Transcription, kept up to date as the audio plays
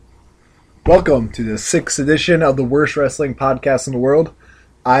Welcome to the 6th edition of the worst wrestling podcast in the world.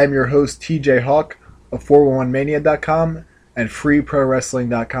 I am your host, TJ Hawk of 411mania.com and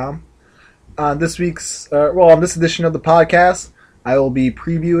freeprowrestling.com. On this edition of the podcast, I will be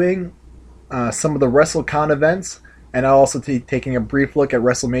previewing some of the WrestleCon events, and I'll also be taking a brief look at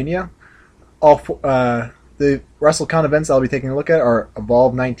WrestleMania. The WrestleCon events I'll be taking a look at are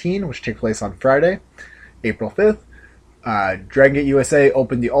Evolve 19, which takes place on Friday, April 5th. Dragon Gate USA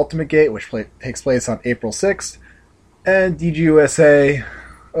opened the Ultimate Gate, which takes place on April 6th. And DGUSA,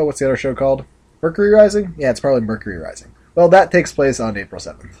 what's the other show called? Mercury Rising? Yeah, it's probably Mercury Rising. Well, that takes place on April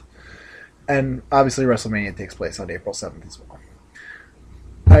 7th. And obviously WrestleMania takes place on April 7th as well.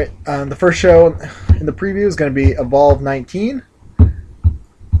 Alright, the first show in the preview is going to be Evolve 19.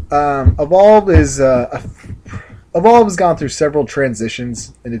 Evolve has gone through several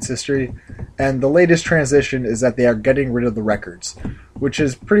transitions in its history, and the latest transition is that they are getting rid of the records, which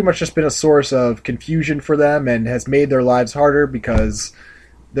has pretty much just been a source of confusion for them and has made their lives harder because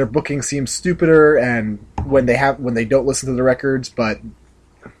their booking seems stupider, and when they don't listen to the records, but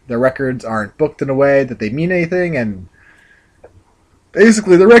their records aren't booked in a way that they mean anything, and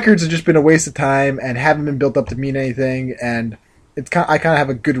basically the records have just been a waste of time and haven't been built up to mean anything, and I kind of have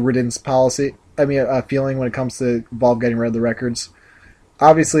a good riddance policy. A feeling when it comes to Evolve getting rid of the records.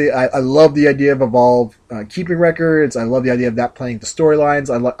 Obviously, I love the idea of Evolve keeping records. I love the idea of that playing the storylines.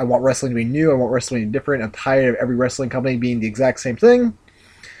 I want wrestling to be new. I want wrestling to be different. I'm tired of every wrestling company being the exact same thing.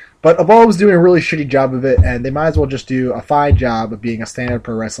 But Evolve is doing a really shitty job of it, and they might as well just do a fine job of being a standard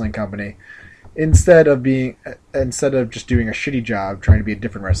pro wrestling company instead of just doing a shitty job trying to be a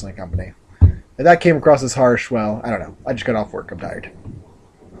different wrestling company. And that came across as harsh. Well, I don't know. I just got off work. I'm tired.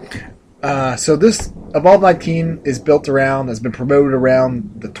 So this Evolve 19 has been promoted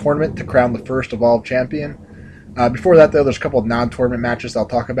around the tournament to crown the first Evolve champion. Before that, though, there's a couple of non-tournament matches I'll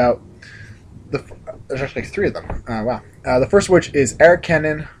talk about. There's actually three of them. Wow. The first of which is Eric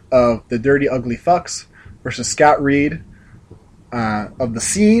Cannon of the Dirty Ugly Fucks versus Scott Reed of The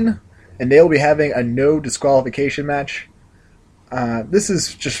Scene, and they'll be having a no disqualification match. This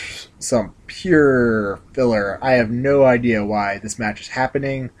is just some pure filler. I have no idea why this match is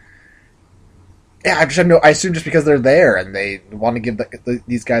happening. Yeah, I assume just because they're there and they want to give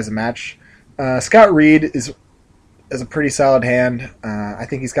these guys a match. Scott Reed is a pretty solid hand. I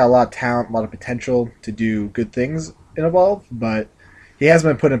think he's got a lot of talent, a lot of potential to do good things in Evolve, but he hasn't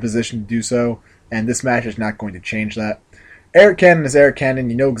been put in a position to do so, and this match is not going to change that. Eric Cannon is Eric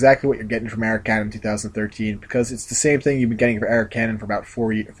Cannon. You know exactly what you're getting from Eric Cannon in 2013 because it's the same thing you've been getting from Eric Cannon for about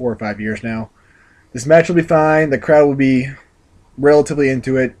 4 or 5 years now. This match will be fine. The crowd will be relatively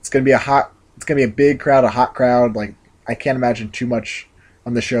into it. It's going to be a big crowd, a hot crowd. Like, I can't imagine too much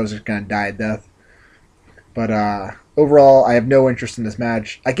on the show is just going to die a death. But overall, I have no interest in this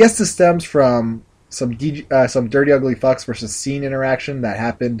match. I guess this stems from some Dirty Ugly Fucks versus Scene interaction that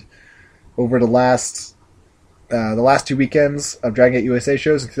happened over the last 2 weekends of Dragon Gate USA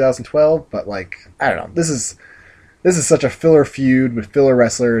shows in 2012. But I don't know. This is such a filler feud with filler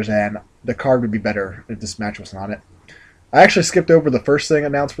wrestlers, and the card would be better if this match wasn't on it. I actually skipped over the first thing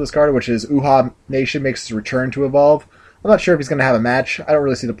announced for this card, which is Uhaa Nation makes his return to Evolve. I'm not sure if he's going to have a match. I don't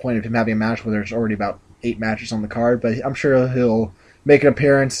really see the point of him having a match where there's already about 8 matches on the card, but I'm sure he'll make an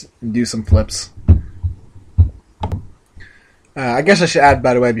appearance and do some flips. I guess I should add,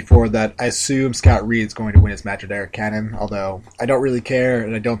 by the way, before that, I assume Scott Reed is going to win his match with Eric Cannon, although I don't really care,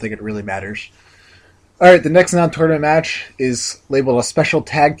 and I don't think it really matters. Alright, the next non-tournament match is labeled a Special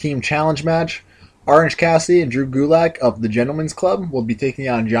Tag Team Challenge match. Orange Cassidy and Drew Gulak of the Gentlemen's Club will be taking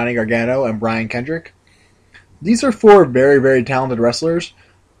on Johnny Gargano and Brian Kendrick. These are 4 very, very talented wrestlers,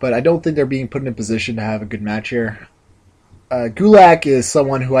 but I don't think they're being put in a position to have a good match here. Gulak is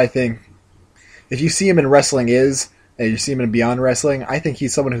someone who I think, if you see him in wrestling and you see him in Beyond Wrestling, I think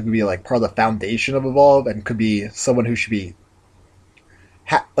he's someone who could be part of the foundation of Evolve and could be someone who should be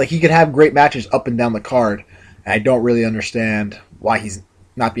he could have great matches up and down the card, and I don't really understand why he's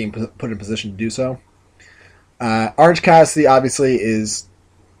not being put in a position to do so. Orange Cassidy obviously is,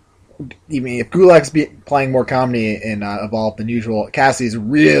 even if Gulak's playing more comedy in Evolve than usual, Cassidy's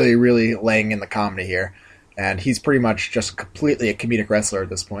really, really laying in the comedy here, and he's pretty much just completely a comedic wrestler at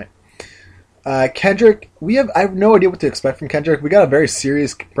this point. Kendrick, I have no idea what to expect from Kendrick. We got a very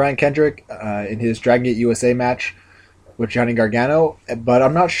serious Brian Kendrick in his Dragon Gate USA match with Johnny Gargano, but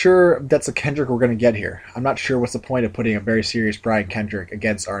I'm not sure that's the Kendrick we're going to get here. I'm not sure what's the point of putting a very serious Brian Kendrick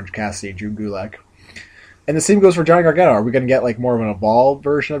against Orange Cassidy and Drew Gulak. And the same goes for Johnny Gargano. Are we going to get more of an evolved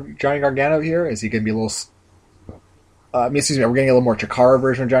version of Johnny Gargano here? Is he going to be a little... are we going to get a little more Chikara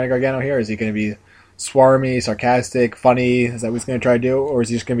version of Johnny Gargano here? Is he going to be swarmy, sarcastic, funny? Is that what he's going to try to do? Or is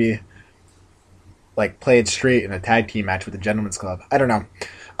he just going to be like play it straight in a tag team match with the Gentleman's Club. I don't know.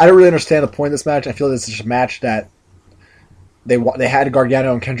 I don't really understand the point of this match. I feel this is a match that they had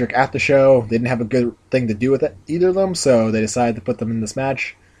Gargano and Kendrick at the show. They didn't have a good thing to do with it, either of them, so they decided to put them in this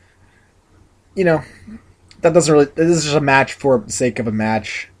match. You know, that doesn't really. This is just a match for the sake of a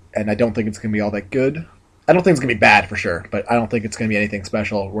match, and I don't think it's going to be all that good. I don't think it's going to be bad for sure, but I don't think it's going to be anything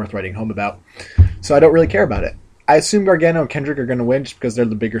special worth writing home about. So I don't really care about it. I assume Gargano and Kendrick are going to win just because they're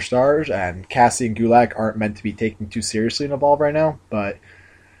the bigger stars, and Cassie and Gulak aren't meant to be taken too seriously in Evolve right now. But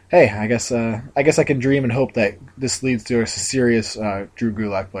hey, I guess I can dream and hope that this leads to a serious Drew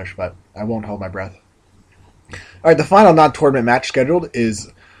Gulak push, but I won't hold my breath. All right, the final non-tournament match scheduled is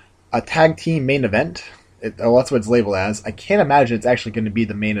a tag team main event. That's what it's labeled as. I can't imagine it's actually going to be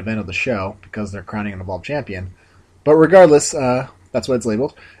the main event of the show because they're crowning an Evolved champion. But regardless, that's what it's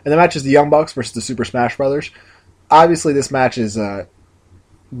labeled. And the match is the Young Bucks versus the Super Smash Brothers. Obviously, this match is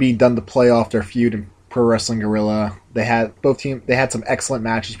being done to play off their feud in Pro Wrestling Guerrilla. They had some excellent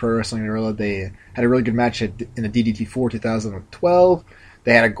matches. Pro Wrestling Guerrilla. They had a really good match in the DDT4 2012.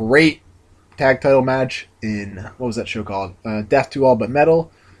 They had a great tag title match in, what was that show called? Death to All But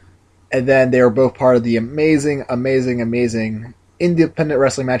Metal. And then they were both part of the amazing independent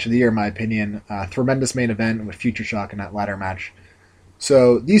wrestling match of the year, in my opinion. Tremendous main event with Future Shock in that ladder match.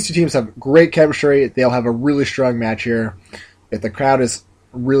 So these two teams have great chemistry. They'll have a really strong match here. If the crowd is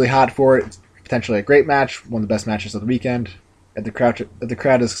really hot for it, it's potentially a great match, one of the best matches of the weekend. If the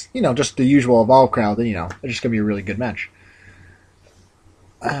crowd is, just the usual Evolve crowd, then, it's just going to be a really good match.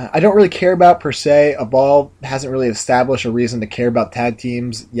 I don't really care about, per se. Evolve hasn't really established a reason to care about tag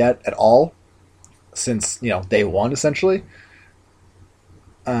teams yet at all since, day one, essentially.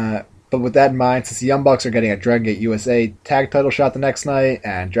 But with that in mind, since the Young Bucks are getting a Dragon Gate USA tag title shot the next night,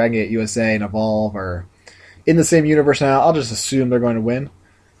 and Dragon Gate USA and Evolve are in the same universe now, I'll just assume they're going to win.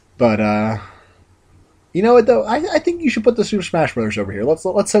 But, you know what, though? I think you should put the Super Smash Brothers over here.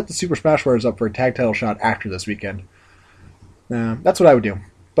 Let's set the Super Smash Brothers up for a tag title shot after this weekend. That's what I would do.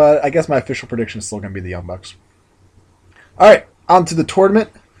 But I guess my official prediction is still going to be the Young Bucks. Alright, on to the tournament,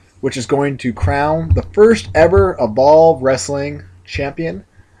 which is going to crown the first ever Evolve Wrestling champion.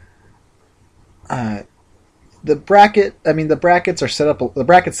 The brackets are set up a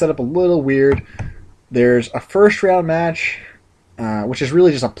little weird. There's a first round match, which is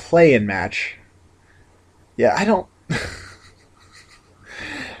really just a play-in match. Yeah, I don't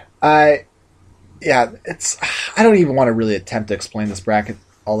even want to really attempt to explain this bracket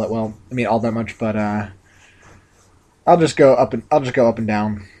all that much, but I'll just go up and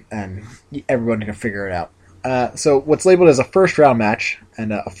down, and everyone can figure it out. So what's labeled as a first round match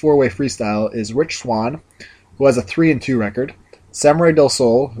and a 4-way freestyle is Rich Swann, who has a 3-2 record, Samurai Del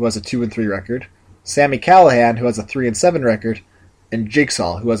Sol, who has a 2-3 record, Sami Callihan, who has a 3-7 record, and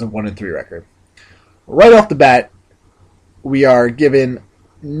Jigsaw, who has a 1-3 record. Right off the bat, we are given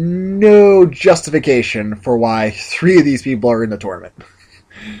no justification for why 3 of these people are in the tournament.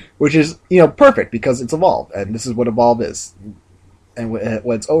 Which is, perfect, because it's Evolve, and this is what Evolve is, and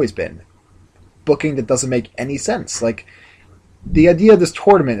what it's always been. Booking that doesn't make any sense. Like, the idea of this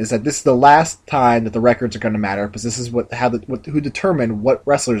tournament is that this is the last time that the records are going to matter, because this is who determine what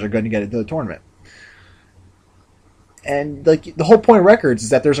wrestlers are going to get into the tournament. And the whole point of records is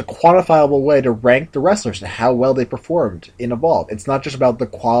that there's a quantifiable way to rank the wrestlers and how well they performed in Evolve. It's not just about the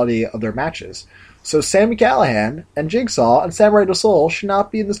quality of their matches. So Sami Callihan and Jigsaw and Samurai Del Sol should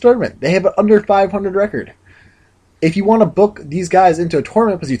not be in this tournament. They have an under 500 record. If you want to book these guys into a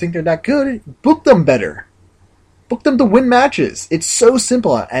tournament because you think they're that good, book them better. Book them to win matches. It's so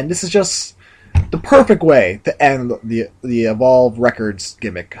simple, and this is just the perfect way to end the Evolve Records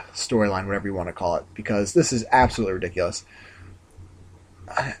gimmick, storyline, whatever you want to call it, because this is absolutely ridiculous.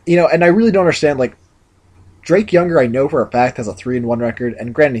 And I really don't understand, Drake Younger, I know for a fact, has a 3-1 record,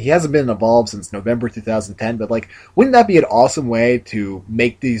 and granted, he hasn't been involved since November 2010, but, wouldn't that be an awesome way to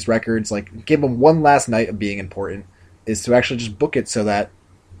make these records, give them one last night of being important, is to actually just book it so that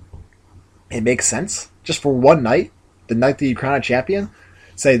it makes sense? Just for one night, the night that you crown a champion,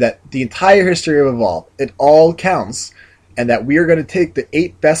 say that the entire history of Evolve, it all counts, and that we are going to take the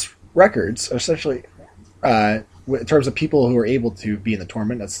 8 best records, essentially, in terms of people who are able to be in the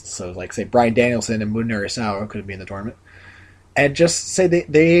tournament, say Bryan Danielson and Munir Isawa could be in the tournament, and just say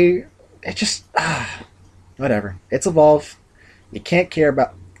whatever. It's Evolve. You can't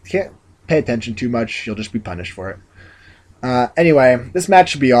pay attention too much. You'll just be punished for it. Anyway, this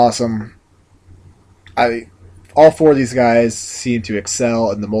match should be awesome. All 4 of these guys seem to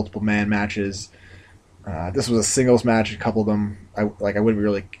excel in the multiple man matches. This was a singles match. A couple of them, I wouldn't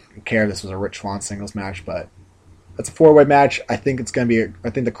really care if this was a Rich Swann singles match, but It's a 4-way match. I think it's going to be.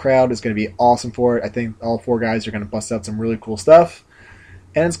 I think the crowd is going to be awesome for it. I think all 4 guys are going to bust out some really cool stuff,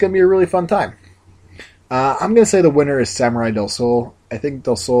 and it's going to be a really fun time. I'm going to say the winner is Samurai Del Sol. I think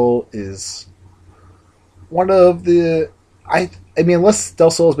Del Sol is one of the. I mean, unless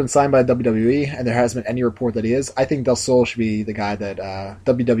Del Sol has been signed by WWE and there hasn't been any report that he is, I think Del Sol should be the guy that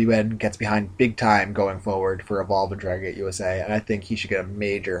WWN gets behind big time going forward for Evolve and Dragon Gate USA, and I think he should get a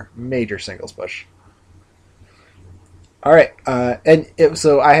major, major singles push. All right,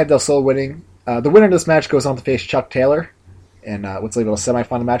 so I have Del Sol winning. The winner of this match goes on to face Chuck Taylor in what's labeled a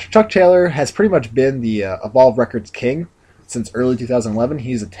semifinal match. Chuck Taylor has pretty much been the Evolve Records king since early 2011.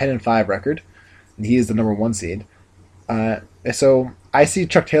 He's a 10-5 record, and he is the number 1 seed. So I see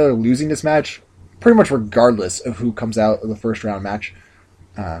Chuck Taylor losing this match pretty much regardless of who comes out of the first round match.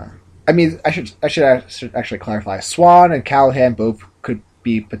 I mean, I should actually clarify. Swan and Callahan both could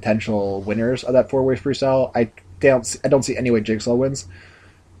be potential winners of that 4-way freestyle. I don't see any way Jigsaw wins.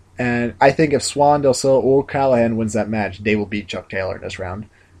 And I think if Swan, Del Sol, or Callahan wins that match, they will beat Chuck Taylor in this round,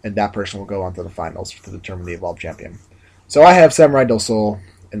 and that person will go on to the finals to determine the Evolve champion. So I have Samurai Del Sol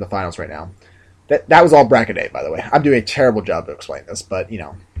in the finals right now. That was all Bracket A, by the way. I'm doing a terrible job to explain this, but,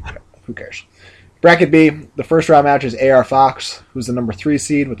 who cares? Bracket B, the first round match is AR Fox, who's the number 3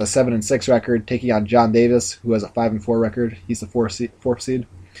 seed with a 7-6 record, taking on John Davis, who has a 5-4 record. He's the 4th seed.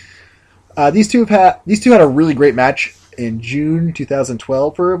 These two had a really great match in June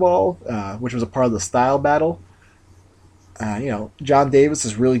 2012 for Evolve, which was a part of the style battle. John Davis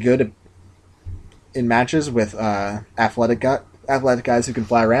is really good in matches with athletic guys who can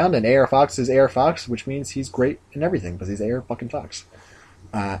fly around, and AR Fox is AR Fox, which means he's great in everything because he's AR fucking Fox.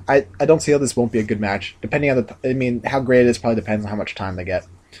 I don't see how this won't be a good match. Depending on how great it is probably depends on how much time they get.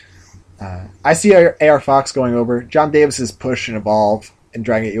 I see AR Fox going over. John Davis's push in Evolve and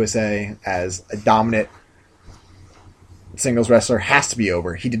Dragon Gate USA as a dominant singles wrestler has to be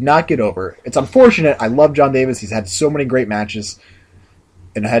over. He did not get over. It's unfortunate. I love John Davis. He's had so many great matches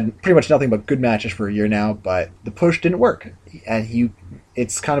and had pretty much nothing but good matches for a year now, but the push didn't work. And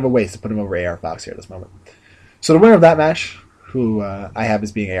it's kind of a waste to put him over AR Fox here at this moment. So the winner of that match, who I have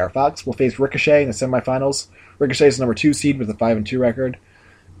as being AR Fox, will face Ricochet in the semifinals. Ricochet is the number 2 seed with a 5-2 record.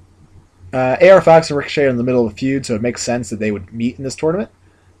 AR Fox and Ricochet are in the middle of a feud, so it makes sense that they would meet in this tournament.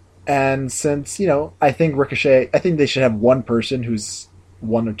 And since, I think they should have one person who's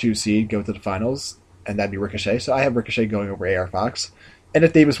 1 or 2 seed go to the finals, and that'd be Ricochet. So I have Ricochet going over AR Fox. And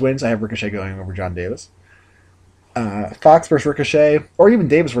if Davis wins, I have Ricochet going over John Davis. Fox versus Ricochet, or even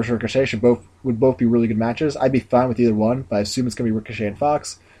Davis versus Ricochet, would both be really good matches. I'd be fine with either one, but I assume it's going to be Ricochet and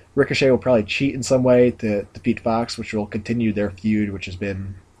Fox. Ricochet will probably cheat in some way to defeat Fox, which will continue their feud, which has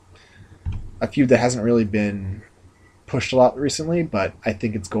been a feud that hasn't really been pushed a lot recently, but I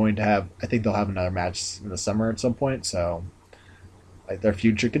think they'll have another match in the summer at some point, so their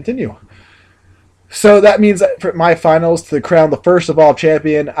feud should continue. So that means that for my finals to crown the first Evolve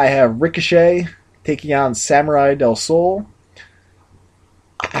champion, I have Ricochet taking on Samurai Del Sol.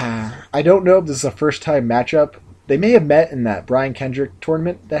 I don't know if this is a first-time matchup. They may have met in that Brian Kendrick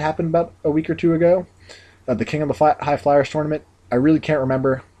tournament that happened about a week or 2 ago, the King of the High Flyers tournament. I really can't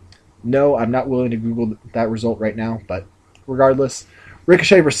remember. No, I'm not willing to Google that result right now, but regardless,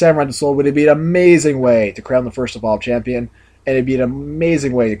 Ricochet versus Samurai Del Sol would be an amazing way to crown the first Evolve champion, and it'd be an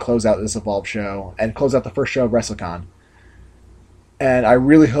amazing way to close out this Evolve show and close out the first show of WrestleCon. And I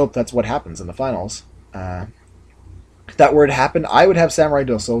really hope that's what happens in the finals. If that were to happen, I would have Samurai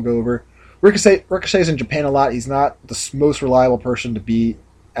Del Sol go over. Ricochet's in Japan a lot. He's not the most reliable person to be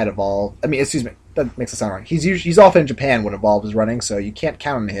at Evolve. That makes it sound wrong. He's often in Japan when Evolve is running, so you can't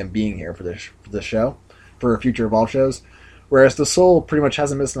count on him being here for this show, for future Evolve shows. Whereas Del Sol pretty much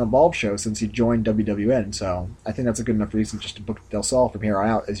hasn't missed an Evolve show since he joined WWN, so I think that's a good enough reason just to book Del Sol from here on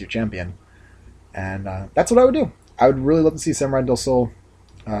out as your champion. And that's what I would do. I would really love to see Samurai Del Sol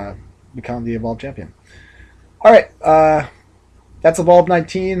become the Evolve champion. Alright, that's Evolve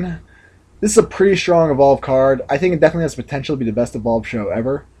 19. This is a pretty strong Evolve card. I think it definitely has potential to be the best Evolve show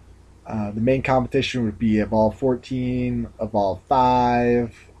ever. The main competition would be Evolve 14, Evolve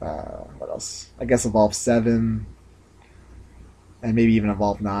 5, what else? I guess Evolve 7, and maybe even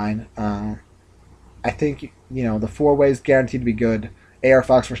Evolve 9. I think, the 4-way is guaranteed to be good. AR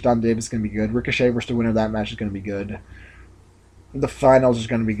Fox versus Don Davis is going to be good. Ricochet versus the winner of that match is going to be good. The finals is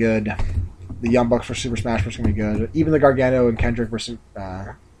going to be good. The Young Bucks versus Super Smash Bros. is going to be good. Even the Gargano and Kendrick versus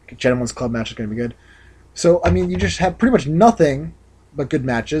Gentleman's Club match is going to be good. So, you just have pretty much nothing but good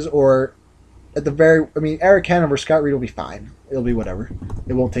matches, or at the very... Eric Cannon versus Scott Reed will be fine. It'll be whatever.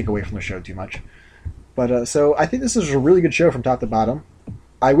 It won't take away from the show too much. But, so, I think this is a really good show from top to bottom.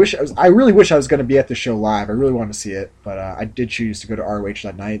 I really wish I was going to be at the show live. I really wanted to see it, but I did choose to go to ROH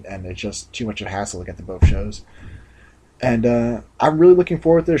that night, and it's just too much of a hassle to get to both shows. And I'm really looking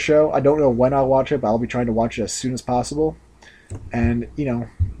forward to the show. I don't know when I'll watch it, but I'll be trying to watch it as soon as possible. And,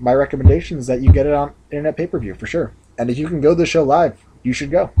 my recommendation is that you get it on Internet Pay-Per-View for sure. And if you can go to the show live, you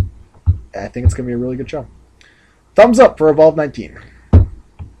should go. I think it's going to be a really good show. Thumbs up for Evolve 19.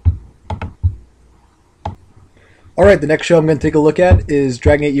 Alright, the next show I'm going to take a look at is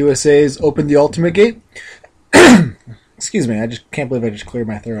Dragon Gate USA's Open the Ultimate Gate. Excuse me, I just can't believe I just cleared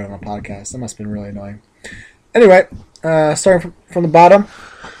my throat on a podcast. That must have been really annoying. Anyway, starting from the bottom,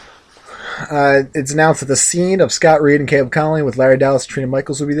 it's announced that the Scene of Scott Reed and Caleb Conley with Larry Dallas and Trina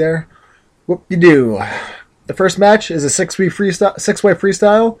Michaels will be there. Whoop-de-doo. The first match is a six-way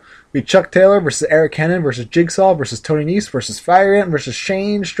freestyle. Be Chuck Taylor versus Eric Hennon versus Jigsaw versus Tony Nese versus Fire Ant versus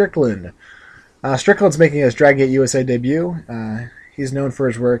Shane Strickland. Strickland's making his Dragon Gate USA debut. He's known for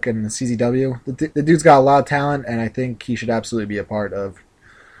his work in CZW. The dude's got a lot of talent, and I think he should absolutely be a part of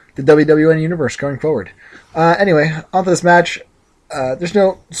the WWN universe going forward. Anyway, on to this match. There's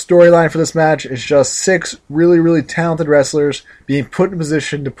no storyline for this match. It's just 6 really, really talented wrestlers being put in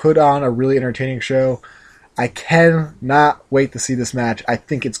position to put on a really entertaining show. I cannot wait to see this match. I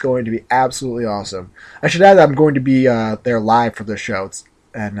think it's going to be absolutely awesome. I should add that I'm going to be there live for this show. It's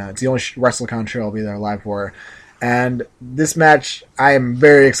the only WrestleCon show I'll be there live for. And this match, I am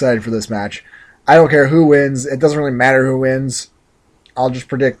very excited for this match. I don't care who wins. It doesn't really matter who wins. I'll just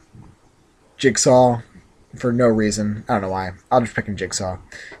predict Jigsaw for no reason. I don't know why. I'll just pick him Jigsaw.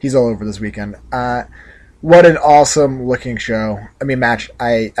 He's all over this weekend. What an awesome looking show. Match.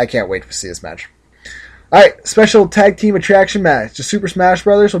 I can't wait to see this match. Alright, special tag team attraction match. The Super Smash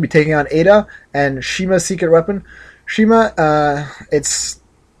Brothers will be taking on Ada and Shima's secret weapon. Shima, it's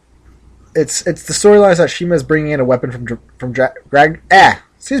the storyline that Shima's bringing in a weapon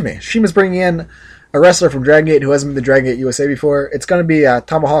Shima's bringing in a wrestler from Dragon Gate who hasn't been to Dragon Gate USA before. It's going to be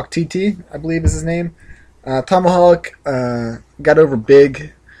Tomahawk TT, I believe is his name. Tomahawk got over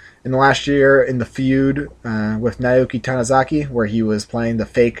big in the last year in the feud with Naoki Tanizaki, where he was playing the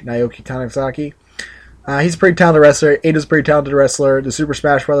fake Naoki Tanizaki. He's a pretty talented wrestler. Ada's a pretty talented wrestler. The Super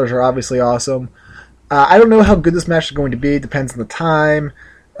Smash Brothers are obviously awesome. I don't know how good this match is going to be. It depends on the time.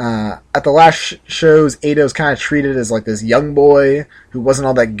 At the last shows, Ada was kind of treated as like this young boy who wasn't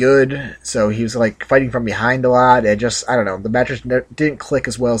all that good, so he was like fighting from behind a lot. I don't know. The matches didn't click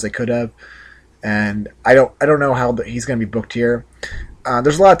as well as they could have, and I don't know how he's going to be booked here.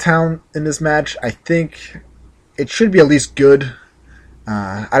 There's a lot of talent in this match. I think it should be at least good.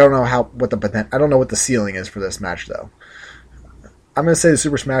 I don't know what the ceiling is for this match though. I'm going to say the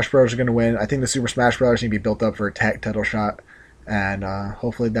Super Smash Bros. Are going to win. I think the Super Smash Bros. Need to be built up for a tag title shot. And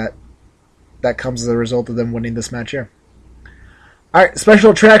hopefully that comes as a result of them winning this match here. Alright,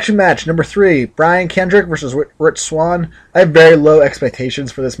 special attraction match number 3. Brian Kendrick versus Rich Swann. I have very low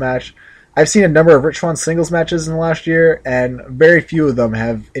expectations for this match. I've seen a number of Rich Swann singles matches in the last year, and very few of them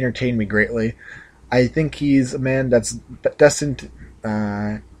have entertained me greatly. I think he's a man that's destined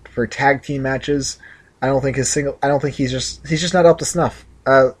for tag team matches. I don't think he's just not up to snuff.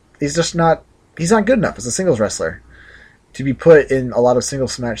 He's not good enough as a singles wrestler to be put in a lot of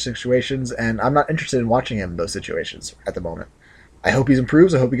singles match situations, and I'm not interested in watching him in those situations at the moment. I hope he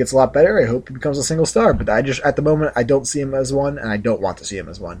improves. I hope he gets a lot better. I hope he becomes a single star, but at the moment, I don't see him as one, and I don't want to see him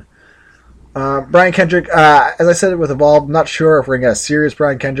as one. Brian Kendrick, as I said with Evolve, I'm not sure if we're going to get a serious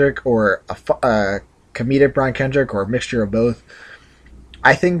Brian Kendrick or a comedic Brian Kendrick or a mixture of both.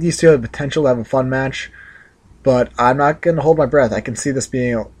 I think these two have the potential to have a fun match, but I'm not going to hold my breath. I can see this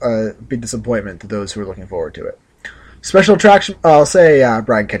being a big disappointment to those who are looking forward to it. Special attraction, I'll say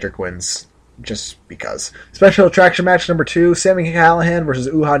Brian Kendrick wins, just because. Special attraction match number 2, Sami Callihan versus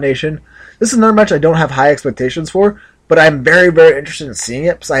Uhaa Nation. This is another match I don't have high expectations for, but I'm very, very interested in seeing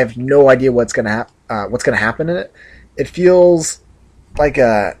it, because I have no idea what's going to happen in it. It feels like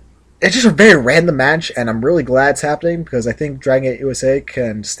it's just a very random match, and I'm really glad it's happening, because I think Dragon Gate USA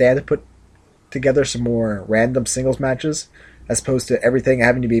can stand to put together some more random singles matches, as opposed to everything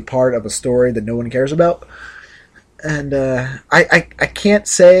having to be part of a story that no one cares about. And I can't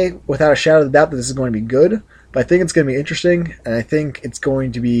say without a shadow of a doubt that this is going to be good, but I think it's going to be interesting, and I think it's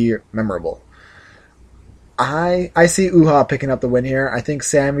going to be memorable. I see Uhaa picking up the win here. I think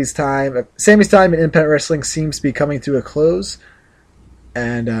Sammy's time in independent wrestling seems to be coming to a close,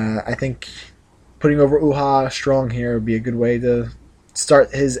 and I think putting over Uhaa strong here would be a good way to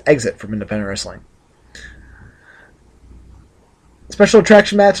start his exit from independent wrestling. Special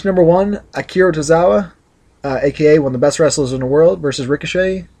attraction match number 1, Akira Tozawa, a.k.a. one of the best wrestlers in the world, versus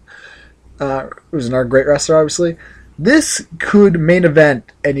Ricochet, who's another great wrestler, obviously. This could main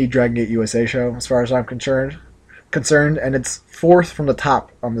event any Dragon Gate USA show, as far as I'm concerned, and it's fourth from the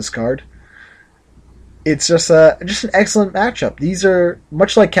top on this card. It's just an excellent matchup. These are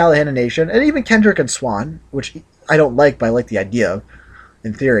much like Callahan and Nation, and even Kendrick and Swan, which I don't like, but I like the idea of,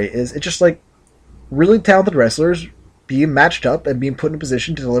 in theory, is it's just like really talented wrestlers being matched up and being put in a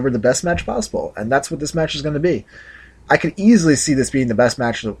position to deliver the best match possible, and that's what this match is going to be. I could easily see this being the best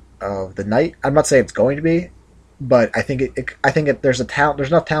match of the night. I'm not saying it's going to be, but I think there's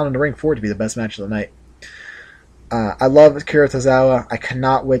enough talent in the ring for it to be the best match of the night. I love Akira Tozawa. I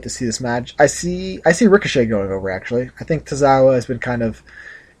cannot wait to see this match. I see Ricochet going over, actually. I think Tozawa has been kind of...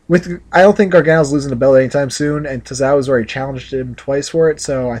 I don't think Gargano's losing the belt anytime soon, and Tozawa's already challenged him twice for it,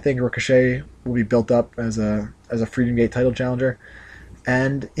 so I think Ricochet will be built up as a Freedom Gate title challenger.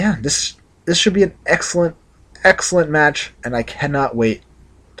 And yeah, this should be an excellent match, and I cannot wait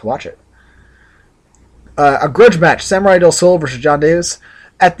to watch it. A grudge match, Samurai Del Sol versus John Davis.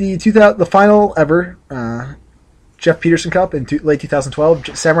 At the final ever Jeff Peterson Cup in late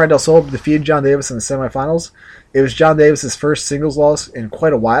 2012, Samurai Del Sol defeated John Davis in the semifinals. It was John Davis' first singles loss in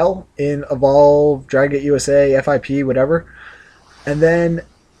quite a while in Evolve, Dragon Gate USA, FIP, whatever. And then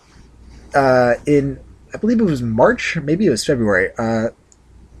in, I believe it was March, maybe it was February,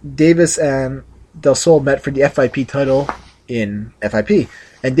 Davis and Del Sol met for the FIP title in FIP.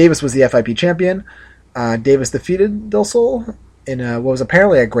 And Davis was the FIP champion. Davis defeated Del Sol in what was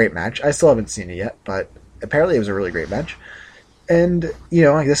apparently a great match. I still haven't seen it yet, but apparently it was a really great match. And, you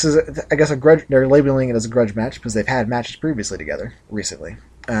know, this is, I guess, a grudge. They're labeling it as a grudge match because they've had matches previously together recently.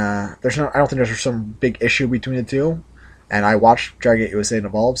 I don't think there's some big issue between the two. And I watched Dragon Gate USA and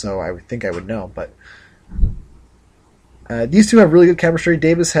Evolve, so I would think I would know. But these two have really good chemistry.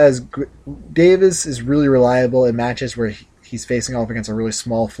 Davis is really reliable in matches where he's facing off against a really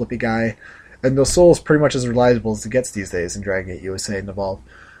small, flippy guy. And Del Sol is pretty much as reliable as it gets these days in Dragon Gate USA and Evolve.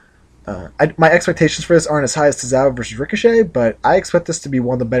 My expectations for this aren't as high as Tozawa versus Ricochet, but I expect this to be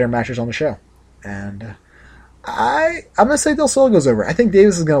one of the better matches on the show. And I'm going to say Del Sol goes over. I think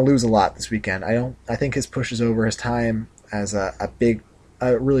Davis is going to lose a lot this weekend. I think his push is over. His time as a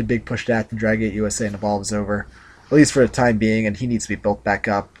really big push to act in Dragon Gate USA and Evolve is over, at least for the time being, and he needs to be built back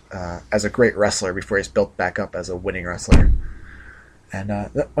up as a great wrestler before he's built back up as a winning wrestler. And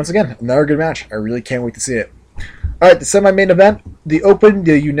once again, another good match. I really can't wait to see it. Alright, the semi-main event, the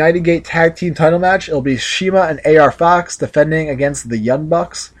United Gate Tag Team title match. It'll be Shima and AR Fox defending against the Young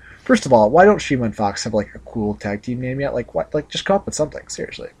Bucks. First of all, why don't Shima and Fox have like a cool tag team name yet? Like what? Like just come up with something,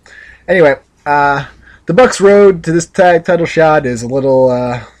 seriously. Anyway, the Bucks' road to this tag title shot is a little.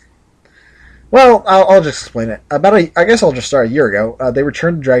 Well, I'll just explain it. I guess I'll just start a year ago. They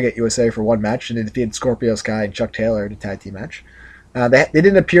returned to Dragon Gate USA for one match and they defeated Scorpio Sky and Chuck Taylor in a tag team match. They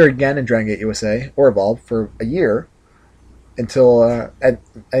didn't appear again in Dragon Gate USA or Evolve for a year until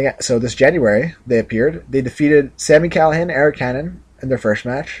so this January they appeared. They defeated Sami Callihan and Eric Cannon in their first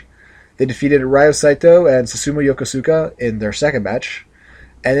match. They defeated Ryo Saito and Susumu Yokosuka in their second match.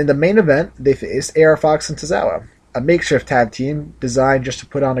 And in the main event, they faced AR Fox and Tozawa, a makeshift tag team designed just to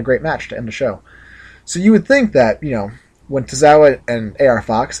put on a great match to end the show. So you would think that, you know, when Tozawa and AR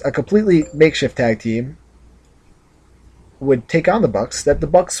Fox, a completely makeshift tag team, would take on the Bucks, that the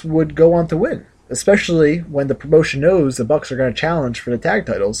Bucks would go on to win, especially when the promotion knows the Bucks are going to challenge for the tag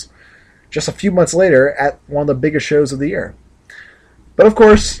titles just a few months later at one of the biggest shows of the year. But of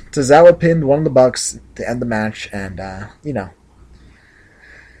course, Tozawa pinned one of the Bucks to end the match, and you know,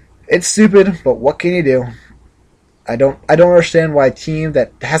 it's stupid, but what can you do? I don't understand why a team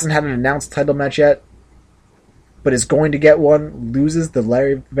that hasn't had an announced title match yet, but is going to get one, loses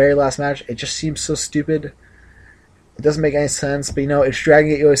the very last match. It just seems so stupid. It doesn't make any sense, but you know, it's Dragon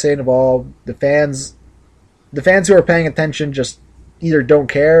Gate USA and Evolve. The fans who are paying attention just either don't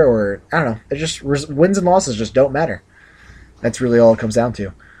care or, I don't know, it just, wins and losses just don't matter. That's really all it comes down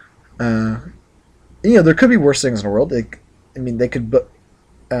to. You know, there could be worse things in the world. They could book,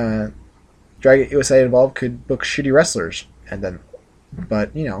 Dragon Gate USA and Evolve could book shitty wrestlers,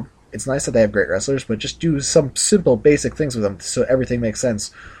 but you know, it's nice that they have great wrestlers, but just do some simple, basic things with them so everything makes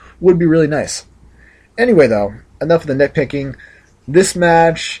sense would be really nice. Anyway, though, enough of the nitpicking. This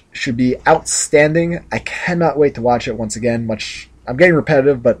match should be outstanding. I cannot wait to watch it once again. I'm getting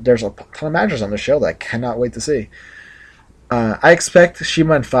repetitive, but there's a ton of matches on the show that I cannot wait to see. I expect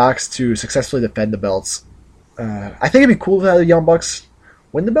Shima and Fox to successfully defend the belts. I think it'd be cool to have the Young Bucks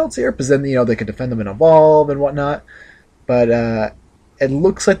win the belts here, because then, you know, they could defend them in Evolve and whatnot. But it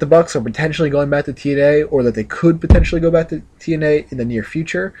looks like the Bucks are potentially going back to TNA, or that they could potentially go back to TNA in the near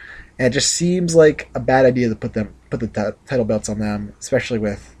future. And it just seems like a bad idea to put the title belts on them, especially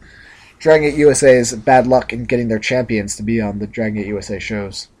with Dragon Gate USA's bad luck in getting their champions to be on the Dragon Gate USA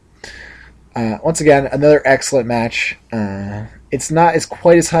shows. Once again, another excellent match. It's not as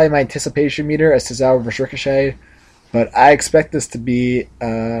quite as high in my anticipation meter as Tozawa vs. Ricochet, but I expect this to be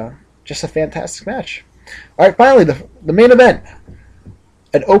just a fantastic match. Alright, finally, the main event.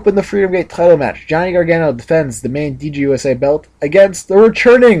 An Open the Freedom Gate title match. Johnny Gargano defends the main DGUSA belt against the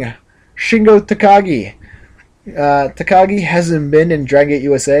returning Shingo Takagi. Takagi hasn't been in Dragon Gate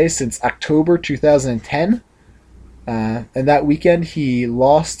USA since October 2010. And that weekend, he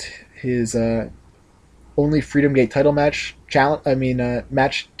lost his only Freedom Gate title match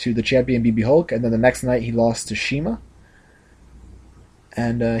match to the champion BB Hulk, and then the next night he lost to Shima.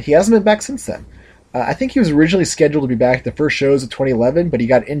 And he hasn't been back since then. I think he was originally scheduled to be back at the first shows of 2011, but he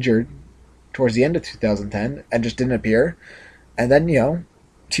got injured towards the end of 2010 and just didn't appear. And then,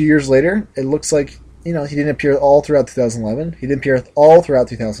 2 years later, it looks like, he didn't appear all throughout 2011. He didn't appear all throughout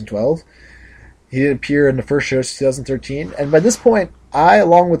 2012. He didn't appear in the first shows of 2013. And by this point, I,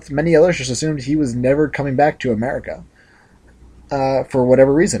 along with many others, just assumed he was never coming back to America. For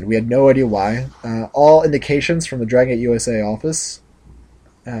whatever reason. We had no idea why. All indications from the Dragon Gate USA office,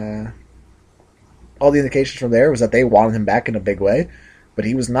 all the indications from there was that they wanted him back in a big way, but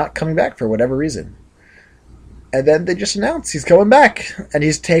he was not coming back for whatever reason. And then they just announced he's coming back, and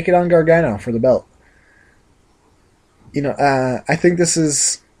he's taking on Gargano for the belt. I think this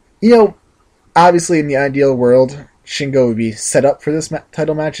is, obviously in the ideal world, Shingo would be set up for this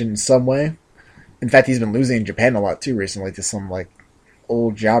title match in some way. In fact, he's been losing in Japan a lot too recently to some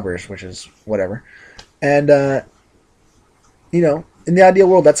old jobbers, which is whatever. And in the ideal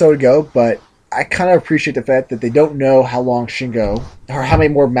world, that's how it would go. But I kind of appreciate the fact that they don't know how long Shingo or how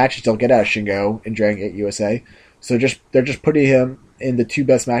many more matches they'll get out of Shingo in Dragon Gate USA. So they're just putting him in the two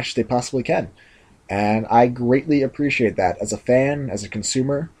best matches they possibly can. And I greatly appreciate that as a fan, as a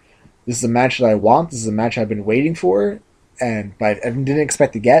consumer. This is a match that I want. This is a match I've been waiting for, but I didn't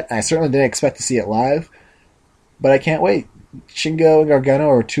expect to get. I certainly didn't expect to see it live, but I can't wait. Shingo and Gargano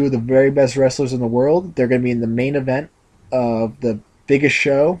are two of the very best wrestlers in the world. They're going to be in the main event of the biggest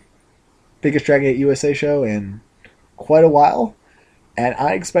Dragon Gate USA show in quite a while, and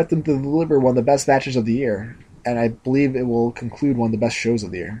I expect them to deliver one of the best matches of the year, and I believe it will conclude one of the best shows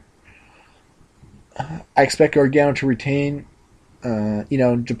of the year. I expect Gargano to retain.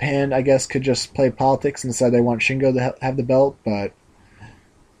 Japan, I guess, could just play politics and decide they want Shingo to have the belt, but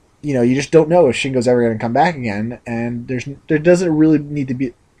you just don't know if Shingo's ever going to come back again, and there doesn't really need to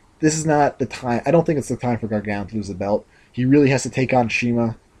be. This is not the time. I don't think it's the time for Gargano to lose the belt. He really has to take on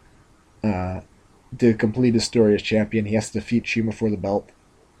Shima to complete his story as champion. He has to defeat Shima for the belt.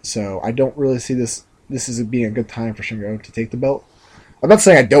 So I don't really see this as being a good time for Shingo to take the belt. I'm not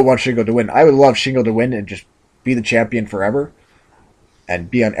saying I don't want Shingo to win. I would love Shingo to win and just be the champion forever and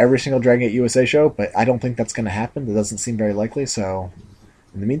be on every single Dragon Gate USA show, but I don't think that's going to happen. That doesn't seem very likely, so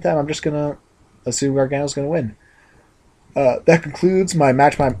in the meantime, I'm just going to assume Gargano's going to win. That concludes my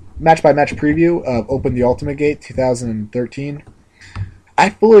match-by-match preview of Open the Ultimate Gate 2013.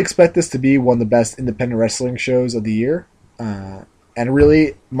 I fully expect this to be one of the best independent wrestling shows of the year, and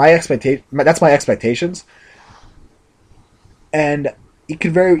really, that's my expectations. And it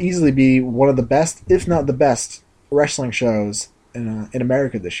could very easily be one of the best, if not the best, wrestling shows in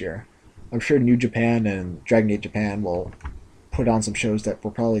America this year. I'm sure New Japan and Dragon Gate Japan will put on some shows that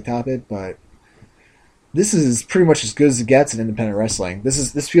will probably top it, but this is pretty much as good as it gets in independent wrestling.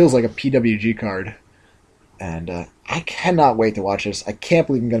 This feels like a PWG card, and I cannot wait to watch this. I can't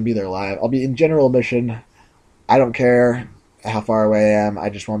believe I'm going to be there live. I'll be in general admission. I don't care how far away I am. I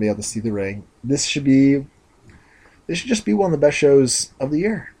just want to be able to see the ring. This should just be one of the best shows of the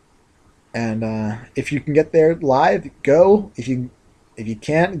year. And if you can get there live, go. If you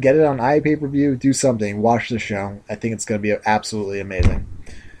can't, get it on iPay-per-view, do something. Watch the show. I think it's going to be absolutely amazing.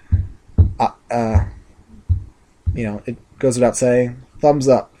 It goes without saying, thumbs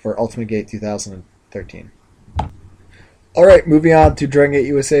up for Ultimate Gate 2013. Alright, moving on to Dragon Gate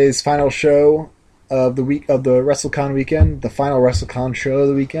USA's final show of the week of the WrestleCon weekend, the final WrestleCon show of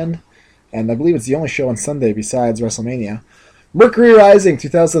the weekend. And I believe it's the only show on Sunday besides WrestleMania. Mercury Rising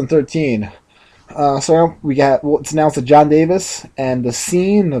 2013. It's announced that John Davis and the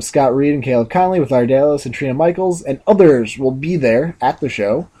Scene of Scott Reed and Caleb Conley with Ardelos and Trina Michaels and others will be there at the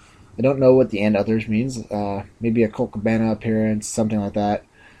show. I don't know what the "and others" means. Maybe a Colt Cabana appearance, something like that.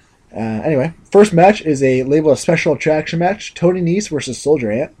 Anyway, first match is a label of special attraction match. Tony Nese versus Soldier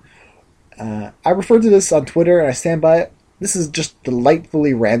Ant. I referred to this on Twitter and I stand by it. This is just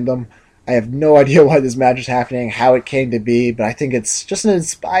delightfully random. I have no idea why this match is happening, how it came to be, but I think it's just an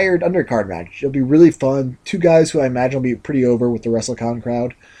inspired undercard match. It'll be really fun. Two guys who I imagine will be pretty over with the WrestleCon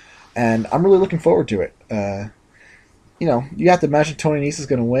crowd. and I'm really looking forward to it. You have to imagine Tony Nese is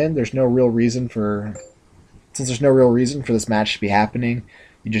going to win. There's no real reason for since there's no real reason for this match to be happening.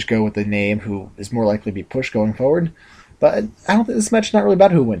 You just go with the name who is more likely to be pushed going forward. But I don't think this match is not really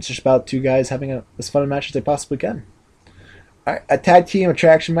about who wins. It's just about two guys having as fun a match as they possibly can. All right, a tag team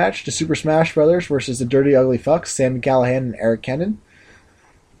attraction match: the Super Smash Brothers versus the Dirty Ugly Fucks, Sami Callihan and Eric Cannon.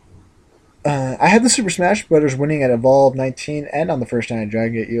 I had the Super Smash Brothers winning at Evolve 19 and on the first night of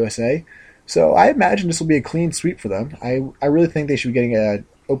Dragon Gate USA, so I imagine this will be a clean sweep for them. I really think they should be getting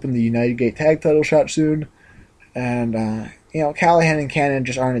open the United Gate tag title shot soon, and Callihan and Cannon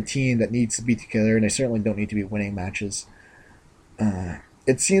just aren't a team that needs to be together, and they certainly don't need to be winning matches.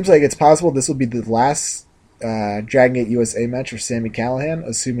 It seems like it's possible this will be the last Dragon Gate USA match for Sami Callihan,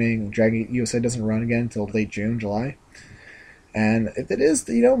 assuming Dragon Gate USA doesn't run again until late June, July. And if it is,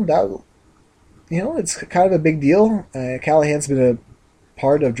 it's kind of a big deal. Callahan's been a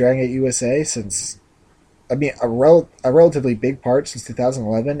part of Dragon Gate USA since, a relatively big part since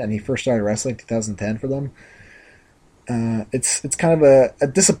 2011, and he first started wrestling in 2010 for them. It's kind of a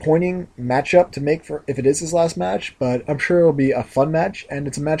disappointing matchup to make for if it is his last match, but I'm sure it'll be a fun match, and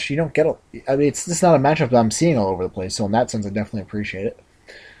it's a match you don't get. It's just not a matchup that I'm seeing all over the place, so in that sense, I definitely appreciate it.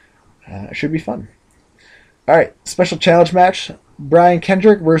 It should be fun. All right, special challenge match: Brian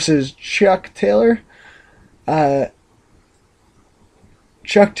Kendrick versus Chuck Taylor.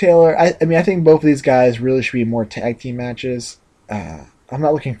 Chuck Taylor. I think both of these guys really should be more tag team matches. I'm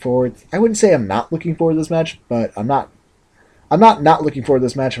not looking forward. I wouldn't say I'm not looking forward to this match, but I'm not looking forward to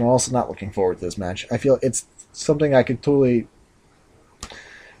this match. I'm also not looking forward to this match. I feel it's something I could totally.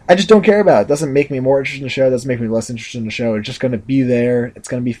 I just don't care about. It doesn't make me more interested in the show. It doesn't make me less interested in the show. It's just going to be there. It's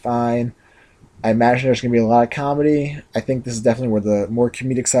going to be fine. I imagine there's going to be a lot of comedy. I think this is definitely where the more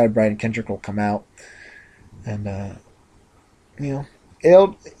comedic side of Brian Kendrick will come out, and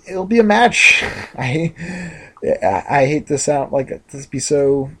it'll be a match. I hate to sound like to be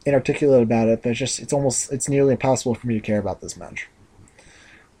so inarticulate about it, but it's nearly impossible for me to care about this match.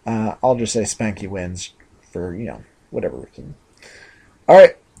 I'll just say Spanky wins for whatever reason. All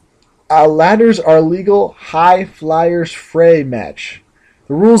right, ladders are legal. High Flyers Fray match.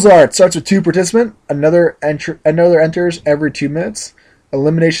 The rules are: it starts with two participants. Another enters every 2 minutes.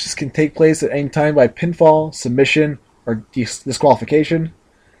 Eliminations can take place at any time by pinfall, submission, or disqualification.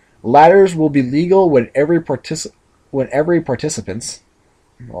 Ladders will be legal when every participant's.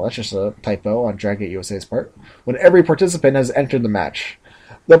 Well, that's just a typo on Dragon Gate USA's part. When every participant has entered the match,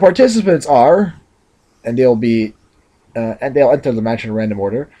 the participants are, and they'll enter the match in random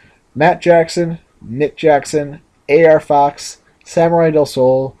order: Matt Jackson, Nick Jackson, AR Fox, Samurai Del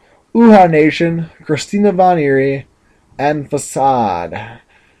Sol, Uhaa Nation, Christina Von Eerie, and Facade.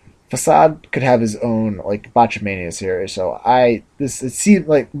 Facade could have his own Botchamania series, so it seems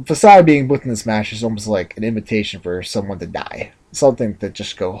like Facade being booked in this match is almost like an invitation for someone to die, something that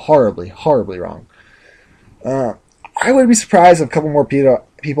just go horribly, horribly wrong. I wouldn't be surprised if a couple more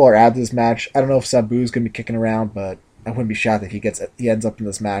people are added to this match. I don't know if Sabu's going to be kicking around, but I wouldn't be shocked if he ends up in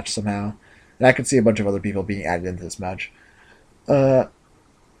this match somehow. And I could see a bunch of other people being added into this match.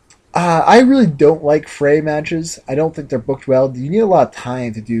 I really don't like fray matches. I don't think they're booked well. You need a lot of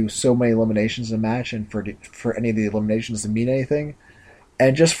time to do so many eliminations in a match, and for any of the eliminations to mean anything.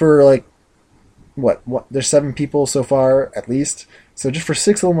 And just for what there's 7 people so far at least. So just for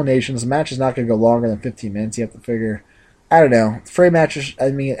 6 eliminations, the match is not going to go longer than 15 minutes. You have to figure. I don't know. Fray matches.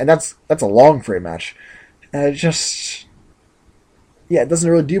 And that's a long fray match. It doesn't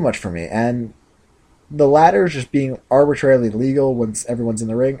really do much for me. And the ladders just being arbitrarily legal once everyone's in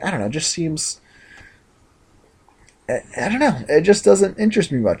the ring, I don't know, it just seems... I don't know, it just doesn't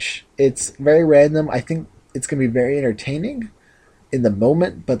interest me much. It's very random. I think it's going to be very entertaining in the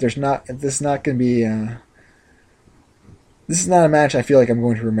moment, but this is not going to be... this is not a match I feel like I'm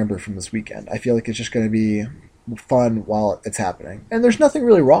going to remember from this weekend. I feel like it's just going to be fun while it's happening. And there's nothing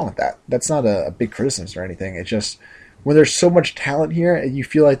really wrong with that. That's not a big criticism or anything. It's just, when there's so much talent here, you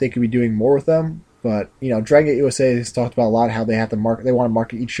feel like they could be doing more with them. But, Dragon Gate USA has talked about a lot how they want to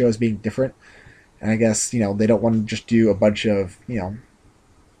market each show as being different. And I guess, they don't want to just do a bunch of,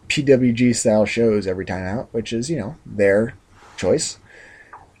 PWG style shows every time out, which is, their choice.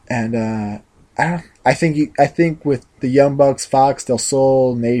 And I think with the Young Bucks, Fox, Del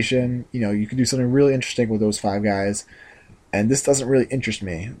Sol, Nation, you could do something really interesting with those 5 guys. And this doesn't really interest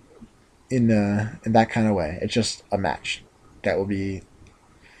me in that kind of way. It's just a match that will be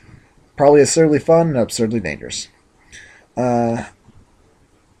probably absurdly fun and absurdly dangerous. I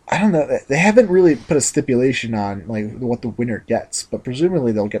don't know. They haven't really put a stipulation on what the winner gets, but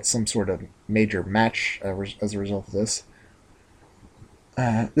presumably they'll get some sort of major match as a result of this.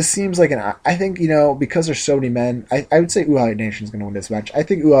 This seems like I think, because there's so many men, I would say Uhaa Nation is going to win this match. I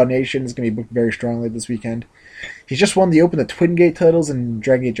think Uhaa Nation is going to be booked very strongly this weekend. He's just won the Twin Gate titles in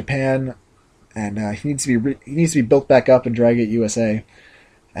Dragon Gate Japan, and he needs to be built back up in Dragon Gate USA.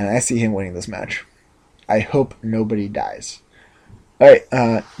 And I see him winning this match. I hope nobody dies. All right,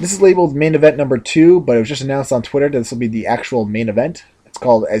 this is labeled main event number 2, but it was just announced on Twitter that this will be the actual main event. It's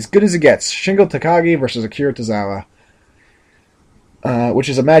called As Good As It Gets: Shingo Takagi versus Akira Tozawa. Which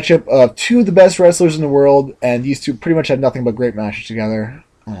is a matchup of two of the best wrestlers in the world, and these two pretty much had nothing but great matches together.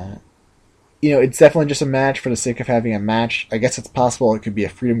 It's definitely just a match for the sake of having a match. I guess it's possible it could be a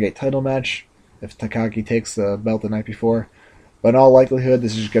Freedom Gate title match if Takagi takes the belt the night before. But in all likelihood,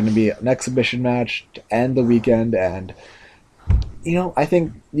 this is going to be an exhibition match to end the weekend, and I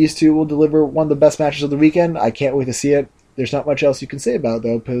think these two will deliver one of the best matches of the weekend. I can't wait to see it. There's not much else you can say about it,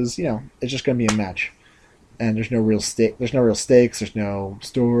 though, because, it's just going to be a match. And there's no real stakes, there's no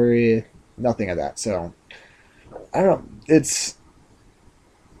story, nothing of that. So, I don't know. It's,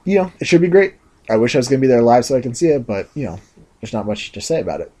 it should be great. I wish I was going to be there live so I can see it, but, there's not much to say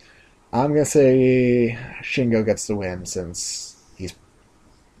about it. I'm going to say Shingo gets the win since he's,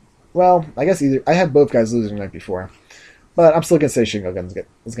 well, I guess I had both guys losing the night before. But I'm still going to say Shingo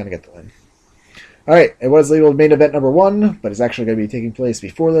is going to get the win. Alright, it was labeled main event number 1, but it's actually going to be taking place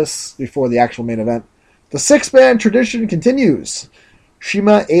before the actual main event. The 6-man tradition continues.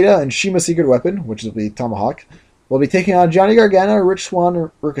 Shima, Ada, and Shima Secret Weapon, which is the Tomahawk, will be taking on Johnny Gargano, Rich Swann,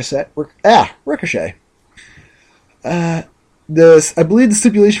 or Ricochet. I believe the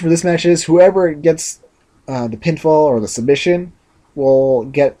stipulation for this match is whoever gets the pinfall or the submission will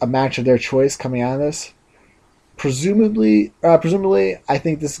get a match of their choice coming out of this. Presumably, I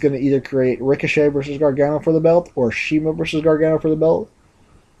think this is going to either create Ricochet versus Gargano for the belt or Shima versus Gargano for the belt.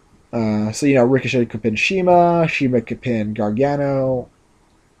 Ricochet could pin Shima could pin Gargano.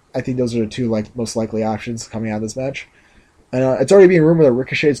 I think those are the two most likely options coming out of this match. And it's already being rumored that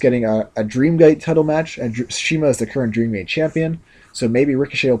Ricochet is getting a Dream Gate title match, and Shima is the current Dream Gate champion. So maybe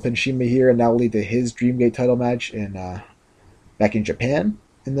Ricochet will pin Shima here, and that will lead to his Dream Gate title match back in Japan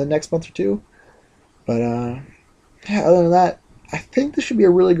in the next month or two. But other than that, I think this should be a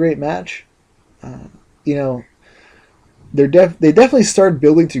really great match. They definitely started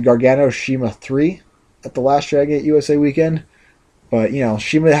building to Gargano Shima 3 at the last Dragon Gate USA weekend. But,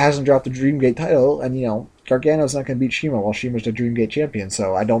 Shima hasn't dropped the Dream Gate title, and, Gargano's not going to beat Shima while Shima's the Dream Gate champion,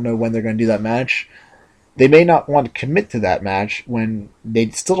 so I don't know when they're going to do that match. They may not want to commit to that match when they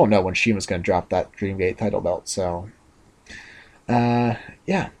still don't know when Shima's going to drop that Dream Gate title belt, so...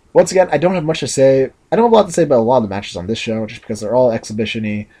 yeah. Once again, I don't have much to say. I don't have a lot to say about a lot of the matches on this show, just because they're all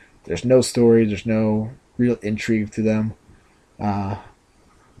exhibition-y. There's no story, there's no real intrigue to them. But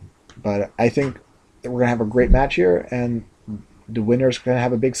I think that we're going to have a great match here, and the winner's going to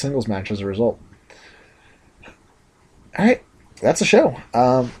have a big singles match as a result. Alright, that's the show.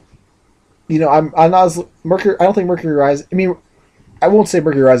 I'm not as Mercury. I don't think Mercury Rising. I mean, I won't say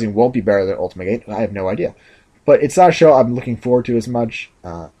Mercury Rising won't be better than Ultimate Gate. I have no idea, but it's not a show I'm looking forward to as much.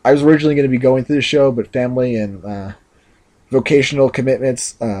 I was originally going to be going to the show, but family and vocational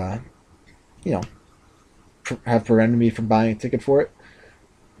commitments, have prevented me from buying a ticket for it.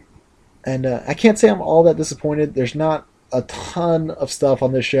 And I can't say I'm all that disappointed. There's not a ton of stuff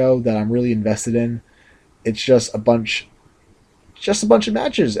on this show that I'm really invested in. It's just a bunch of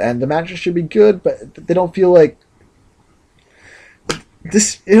matches, and the matches should be good, but they don't feel like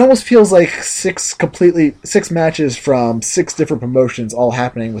this. It almost feels like six matches from 6 different promotions all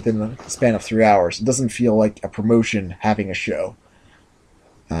happening within the span of 3 hours. It doesn't feel like a promotion having a show,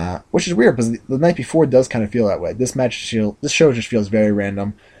 which is weird because the night before does kind of feel that way. This show just feels very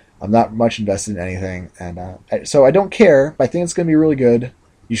random. I'm not much invested in anything, and so I don't care. But I think it's going to be really good.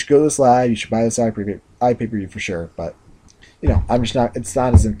 You should go to this live. You should buy this iPay-per-view for sure. But I'm just not. It's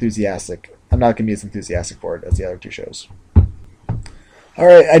not as enthusiastic. I'm not going to be as enthusiastic for it as the other two shows. All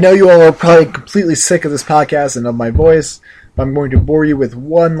right, I know you all are probably completely sick of this podcast and of my voice, but I'm going to bore you with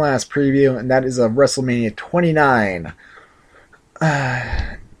one last preview, and that is of WrestleMania 29.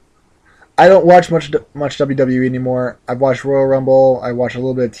 I don't watch much WWE anymore. I've watched Royal Rumble. I watched a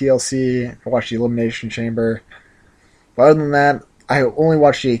little bit of TLC. I watched the Elimination Chamber. But other than that, I only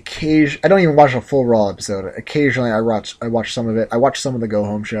watch the occasion. I don't even watch a full Raw episode. Occasionally, I watch some of it. I watch some of the Go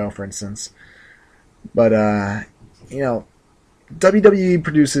Home show, for instance. But WWE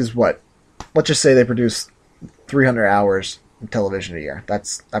produces what? Let's just say they produce 300 hours of television a year.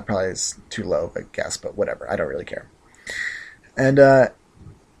 That probably is too low, I guess, but whatever. I don't really care. And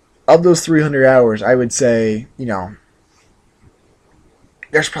of those 300 hours, I would say,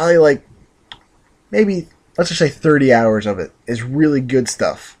 there's probably maybe let's just say 30 hours of it is really good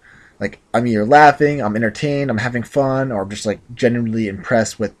stuff. Like, I'm either laughing, I'm entertained, I'm having fun, or I'm just like genuinely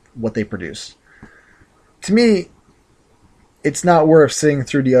impressed with what they produce. To me, it's not worth sitting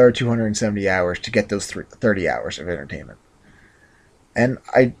through the other 270 hours to get those 30 hours of entertainment. And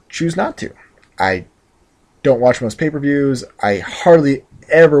I choose not to. I don't watch most pay-per-views. I hardly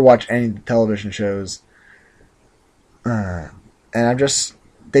ever watch any of the television shows. And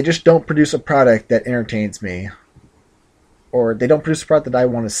they just don't produce a product that entertains me. Or they don't produce a product that I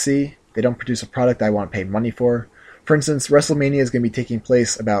want to see. They don't produce a product I want to pay money for. For instance, WrestleMania is going to be taking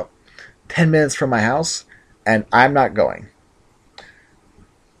place about 10 minutes from my house, and I'm not going.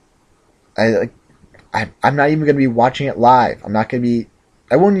 I'm not even going to be watching it live.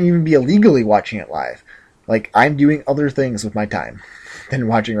 I won't even be illegally watching it live. Like, I'm doing other things with my time than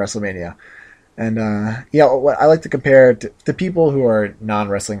watching WrestleMania. And, what I like to compare to people who are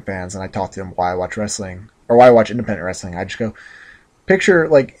non-wrestling fans, and I talk to them why I watch wrestling, or why I watch independent wrestling. I just go, picture,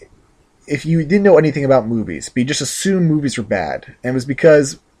 like, if you didn't know anything about movies, but you just assumed movies were bad, and it was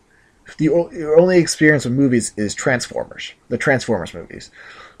because your only experience with movies is Transformers, the Transformers movies.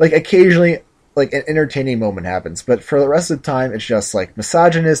 Like, occasionally, like, an entertaining moment happens, but for the rest of the time, it's just, like,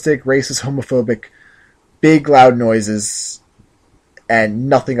 misogynistic, racist, homophobic, big, loud noises, and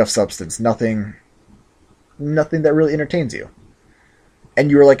nothing of substance, nothing that really entertains you.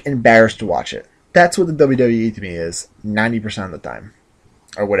 And you're, like, embarrassed to watch it. That's what the WWE to me is 90% of the time.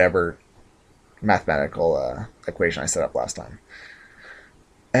 Or whatever mathematical equation I set up last time.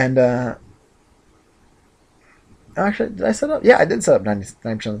 And, actually, did I set up? Yeah, I did set up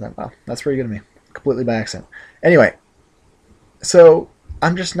 99% of the time. Wow, that's pretty good of me. Completely by accident. Anyway, so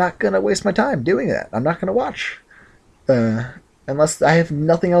I'm just not going to waste my time doing that. I'm not going to watch. Unless I have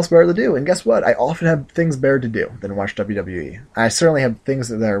nothing else better to do. And guess what? I often have things better to do than watch WWE. I certainly have things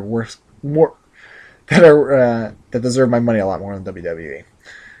that are that deserve my money a lot more than WWE.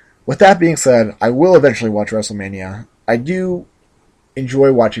 With that being said, I will eventually watch WrestleMania. I do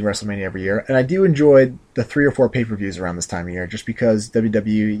enjoy watching WrestleMania every year, and I do enjoy the 3 or 4 pay-per-views around this time of year, just because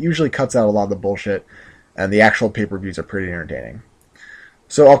WWE usually cuts out a lot of the bullshit, and the actual pay-per-views are pretty entertaining.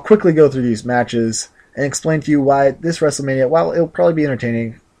 So I'll quickly go through these matches and explain to you why this WrestleMania, while it'll probably be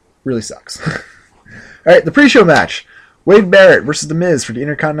entertaining, really sucks. Alright, the pre-show match. Wade Barrett versus The Miz for the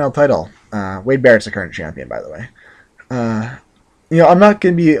Intercontinental title. Wade Barrett's the current champion, by the way. I'm not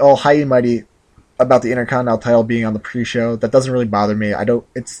going to be all high and mighty about the Intercontinental title being on the pre-show. That doesn't really bother me.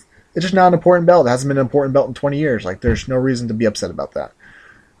 It's just not an important belt. It hasn't been an important belt in 20 years. Like, there's no reason to be upset about that.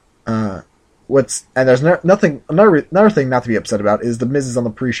 There's nothing. Another thing not to be upset about is The Miz is on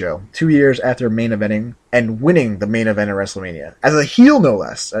the pre-show 2 years after main eventing and winning the main event of WrestleMania as a heel, no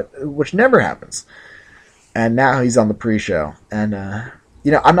less, which never happens. And now he's on the pre-show, and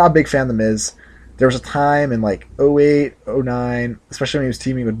I'm not a big fan of The Miz. There was a time in like 08, 09, especially when he was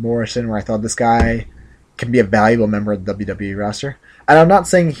teaming with Morrison, where I thought this guy can be a valuable member of the WWE roster. And I'm not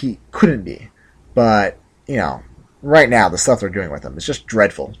saying he couldn't be, but right now the stuff they're doing with him is just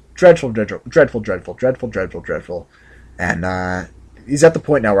dreadful. Dreadful. And he's at the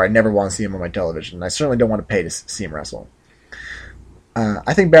point now where I never want to see him on my television. And I certainly don't want to pay to see him wrestle.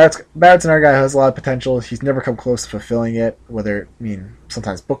 I think Barrett's another guy who has a lot of potential. He's never come close to fulfilling it.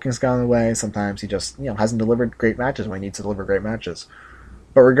 Sometimes booking's gone in the way. Sometimes he just hasn't delivered great matches when he needs to deliver great matches.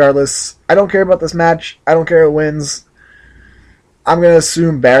 But regardless, I don't care about this match. I don't care who wins. I'm going to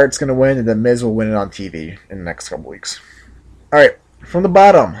assume Barrett's going to win, and then Miz will win it on TV in the next couple weeks. Alright, from the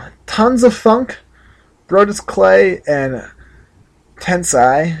bottom, Tons of Funk, Brodus Clay, and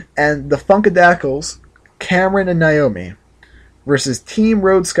Tensai, and the Funkadactyls, Cameron and Naomi, versus Team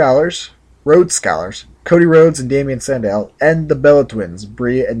Rhodes Scholars, Cody Rhodes and Damian Sandow, and the Bella Twins,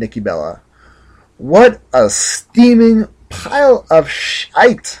 Bria and Nikki Bella. What a steaming pile of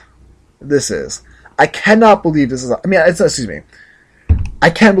shite this is. I cannot believe this is... I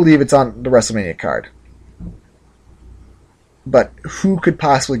can't believe it's on the WrestleMania card. But who could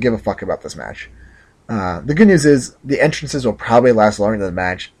possibly give a fuck about this match? The good news is the entrances will probably last longer than the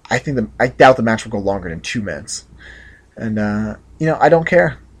match. I doubt the match will go longer than 2 minutes. And, I don't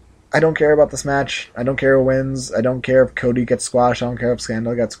care. I don't care about this match. I don't care who wins. I don't care if Cody gets squashed. I don't care if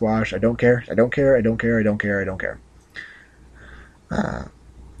Scandal gets squashed. I don't care. I don't care. I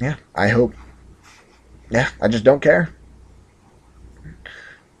just don't care.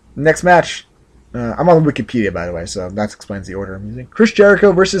 Next match. I'm on Wikipedia, by the way, so that explains the order I'm using. Chris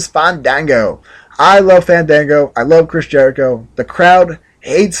Jericho versus Fandango. I love Fandango. I love Chris Jericho. The crowd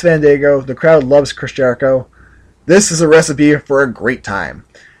hates Fandango. The crowd loves Chris Jericho. This is a recipe for a great time.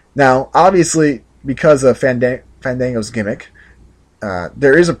 Now, obviously, because of Fandango's gimmick,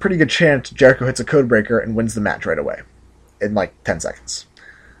 there is a pretty good chance Jericho hits a code breaker and wins the match right away in like 10 seconds.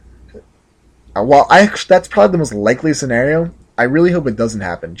 That's probably the most likely scenario, I really hope it doesn't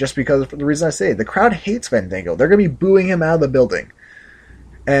happen, just because for the reason I say, the crowd hates Fandango. They're going to be booing him out of the building.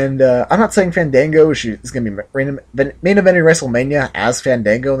 And I'm not saying Fandango is going to be main eventing WrestleMania as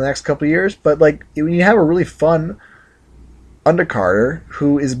Fandango in the next couple of years, but like when you have a really fun undercarder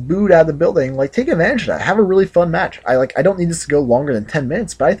who is booed out of the building, like take advantage of that. Have a really fun match. I don't need this to go longer than 10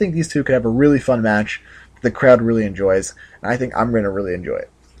 minutes, but I think these two could have a really fun match that the crowd really enjoys, and I think I'm going to really enjoy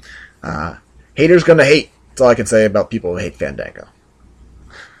it. Haters going to hate. That's all I can say about people who hate Fandango.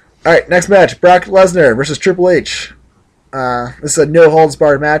 Alright, next match. Brock Lesnar versus Triple H. This is a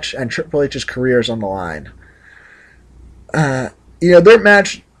no-holds-barred match, and Triple H's career is on the line. Their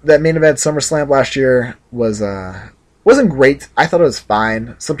match, that main event SummerSlam last year, wasn't great. I thought it was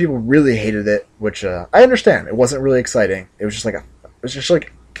fine. Some people really hated it, which I understand. It wasn't really exciting. It was just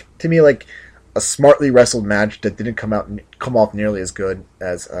like to me like a smartly wrestled match that didn't come off nearly as good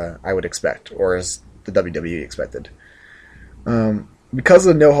as I would expect, or as the WWE expected. Because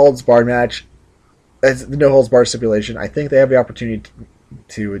of the no-holds-barred match, the no-holds-barred stipulation, I think they have the opportunity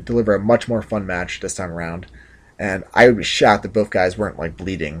to deliver a much more fun match this time around. And I would be shocked if both guys weren't like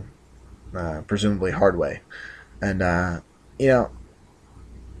bleeding, presumably hard way. And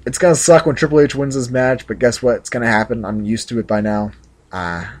it's gonna suck when Triple H wins this match, but guess what? It's gonna happen. I'm used to it by now.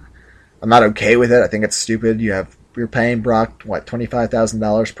 I'm not okay with it. I think it's stupid. You're paying Brock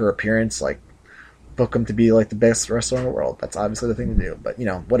 $25,000 per appearance, like book him to be like the best wrestler in the world. That's obviously the thing to do. But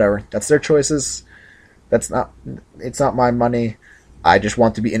whatever. That's their choices. It's not my money. I just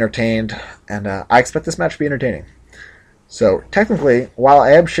want to be entertained, and I expect this match to be entertaining. So, technically, while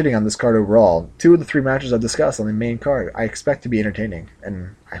I am shitting on this card overall, 2 of the 3 matches I've discussed on the main card, I expect to be entertaining,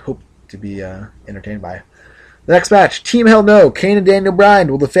 and I hope to be entertained by. The next match, Team Hell No, Kane and Daniel Bryan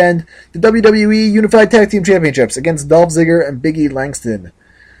will defend the WWE Unified Tag Team Championships against Dolph Ziggler and Big E Langston.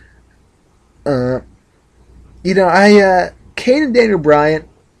 Kane and Daniel Bryan,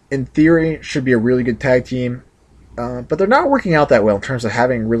 in theory, should be a really good tag team, but they're not working out that well in terms of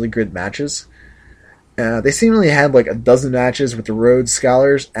having really good matches. They seemingly had like a dozen matches with the Rhodes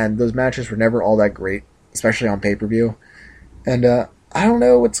Scholars, and those matches were never all that great, especially on pay-per-view. And I don't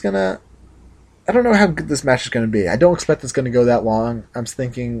know how good this match is going to be. I don't expect it's going to go that long. I'm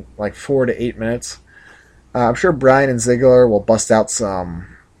thinking like 4 to 8 minutes. I'm sure Bryan and Ziggler will bust out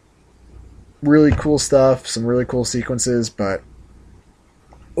some really cool stuff, some really cool sequences, but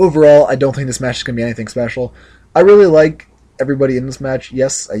overall, I don't think this match is going to be anything special. I really like everybody in this match.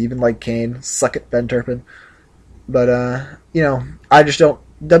 Yes, I even like Kane. Suck it, Ben Turpin. But, I just don't...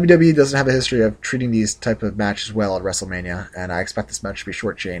 WWE doesn't have a history of treating these type of matches well at WrestleMania, and I expect this match to be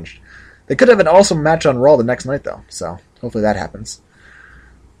shortchanged. They could have an awesome match on Raw the next night, though, so hopefully that happens.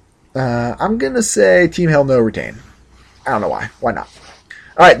 I'm going to say Team Hell No retain. I don't know why. Why not?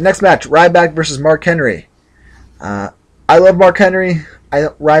 Alright, next match. Ryback versus Mark Henry. I love Mark Henry.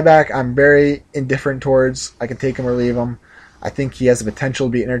 Ryback, I'm very indifferent towards. I can take him or leave him. I think he has the potential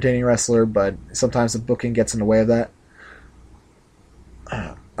to be an entertaining wrestler, but sometimes the booking gets in the way of that.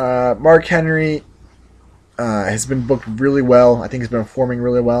 Mark Henry has been booked really well. I think he's been performing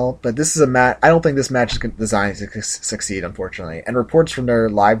really well, but this is a match. I don't think this match is designed to succeed, unfortunately. And reports from their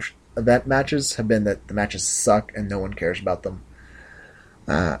live event matches have been that the matches suck and no one cares about them.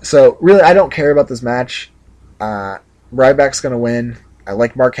 So really, I don't care about this match. Ryback's going to win. I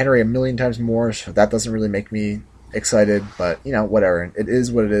like Mark Henry a million times more, so that doesn't really make me excited, but whatever. It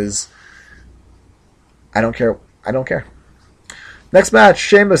is what it is. I don't care. Next match,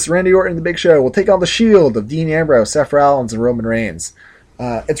 Sheamus, Randy Orton, and The Big Show will take on The Shield of Dean Ambrose, Seth Rollins, and Roman Reigns.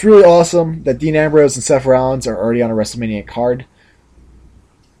 It's really awesome that Dean Ambrose and Seth Rollins are already on a WrestleMania card.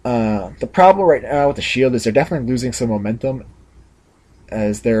 The problem right now with The Shield is they're definitely losing some momentum,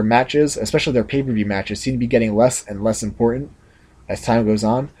 as their matches, especially their pay-per-view matches, seem to be getting less and less important as time goes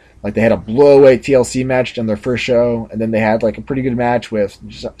on. Like, they had a blow-away TLC match on their first show, and then they had like a pretty good match with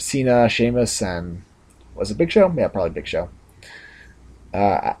Cena, Sheamus, and was it Big Show? Yeah, probably Big Show.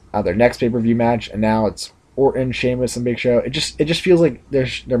 On their next pay-per-view match, and now it's Orton, Sheamus, and Big Show. It just feels like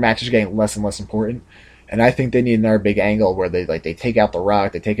their matches are getting less and less important, and I think they need another big angle where they take out The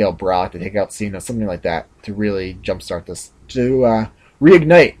Rock, they take out Brock, they take out Cena, something like that to really jumpstart this, to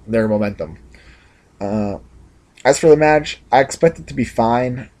reignite their momentum. As for the match, I expect it to be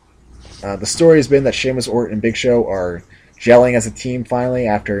fine. The story has been that Sheamus, Orton, and Big Show are gelling as a team finally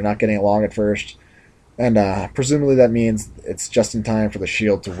after not getting along at first. And presumably that means it's just in time for the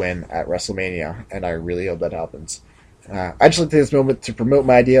Shield to win at WrestleMania, and I really hope that happens. I just like to take this moment to promote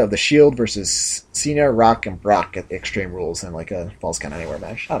my idea of the Shield versus Cena, Rock, and Brock at the Extreme Rules in like a Falls Count Anywhere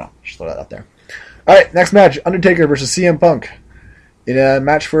match. I don't know. Just throw that out there. All right, next match: Undertaker versus CM Punk in a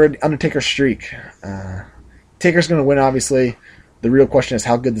match for an Undertaker streak. Taker's going to win, obviously. The real question is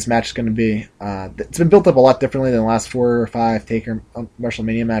how good this match is going to be. It's been built up a lot differently than the last 4 or 5 Taker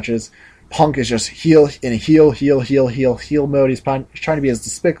WrestleMania matches. Punk is just heel mode. He's trying to be as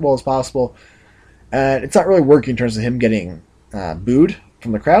despicable as possible. And it's not really working in terms of him getting booed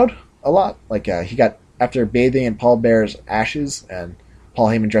from the crowd a lot. Like, he got, after bathing in Paul Bear's ashes and Paul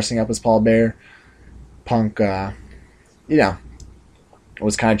Heyman dressing up as Paul Bear, Punk, was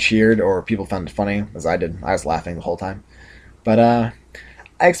kind of cheered, or people found it funny, as I did. I was laughing the whole time. But I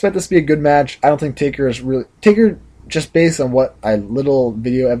expect this to be a good match. I don't think Taker, just based on what little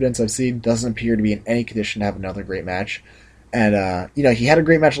video evidence I've seen, doesn't appear to be in any condition to have another great match. And, he had a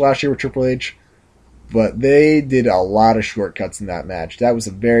great match last year with Triple H, but they did a lot of shortcuts in that match. That was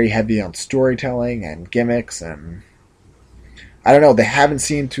very heavy on storytelling and gimmicks, and I don't know. They haven't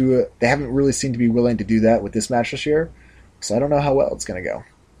really seemed to be willing to do that with this match this year. So I don't know how well it's going to go.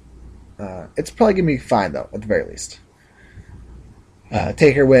 It's probably going to be fine, though, at the very least.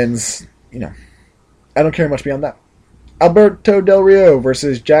 Taker wins. I don't care much beyond that. Alberto Del Rio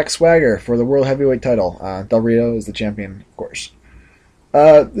versus Jack Swagger for the World Heavyweight title. Del Rio is the champion, of course.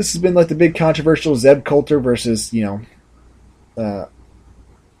 This has been like the big controversial Zeb Coulter versus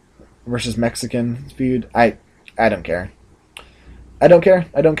Mexican feud. I don't care. I don't care.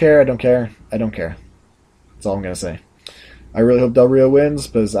 That's all I'm going to say. I really hope Del Rio wins,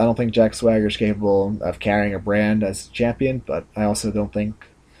 because I don't think Jack Swagger is capable of carrying a brand as champion, but I also don't think...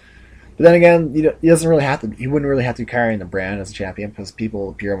 But then again, he doesn't really have to. He wouldn't really have to be carrying the brand as a champion, because people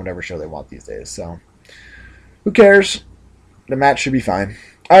appear on whatever show they want these days, so... Who cares? The match should be fine.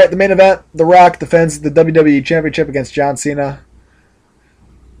 Alright, the main event. The Rock defends the WWE Championship against John Cena.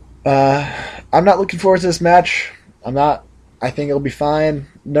 I'm not looking forward to this match. I think it'll be fine.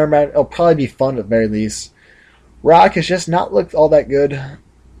 No matter, it'll probably be fun at the very least. Rock has just not looked all that good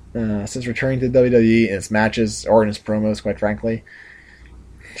since returning to WWE in his matches or in his promos, quite frankly.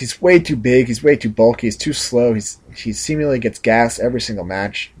 He's way too big. He's way too bulky. He's too slow. He seemingly gets gassed every single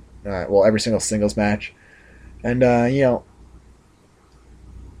match. Every single singles match. And,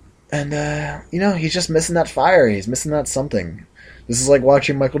 he's just missing that fire. He's missing that something. This is like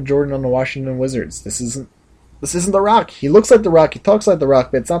watching Michael Jordan on the Washington Wizards. This isn't The Rock. He looks like The Rock. He talks like The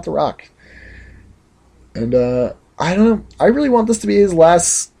Rock, but it's not The Rock. And, I don't know. I really want this to be his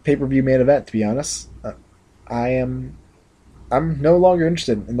last pay-per-view main event, to be honest. I'm no longer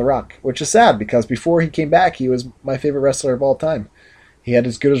interested in The Rock, which is sad, because before he came back, he was my favorite wrestler of all time. He had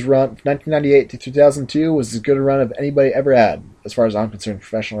as good as run, 1998 to 2002 was as good a run of anybody ever had, as far as I'm concerned,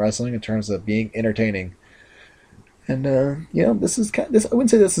 professional wrestling, in terms of being entertaining. And, this is I wouldn't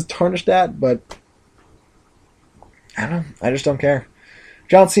say this is tarnished that, but I don't know. I just don't care.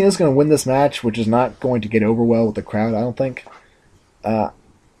 John Cena's going to win this match, which is not going to get over well with the crowd, I don't think.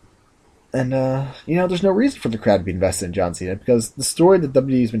 There's no reason for the crowd to be invested in John Cena, because the story that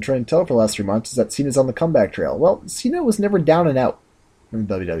WWE's been trying to tell for the last 3 months is that Cena's on the comeback trail. Well, Cena was never down and out in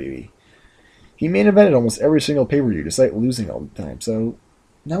WWE. He main evented almost every single pay-per-view, despite losing all the time. So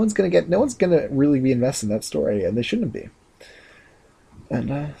no one's going to really be invested in that story, and they shouldn't be. And,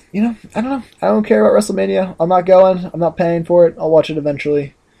 I don't know. I don't care about WrestleMania. I'm not going. I'm not paying for it. I'll watch it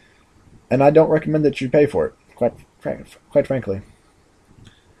eventually. And I don't recommend that you pay for it, quite frankly.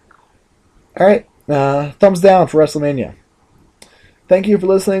 Alright, thumbs down for WrestleMania. Thank you for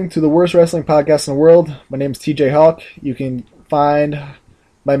listening to the worst wrestling podcast in the world. My name is TJ Hawk. You can find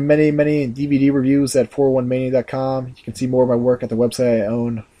my many, many DVD reviews at 401mania.com. You can see more of my work at the website I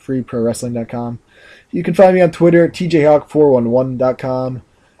own, freeprowrestling.com. You can find me on Twitter at tjhawk411.com.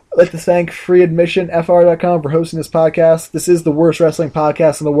 I'd like to thank freeadmissionfr.com for hosting this podcast. This is the worst wrestling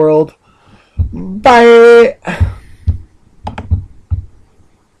podcast in the world. Bye!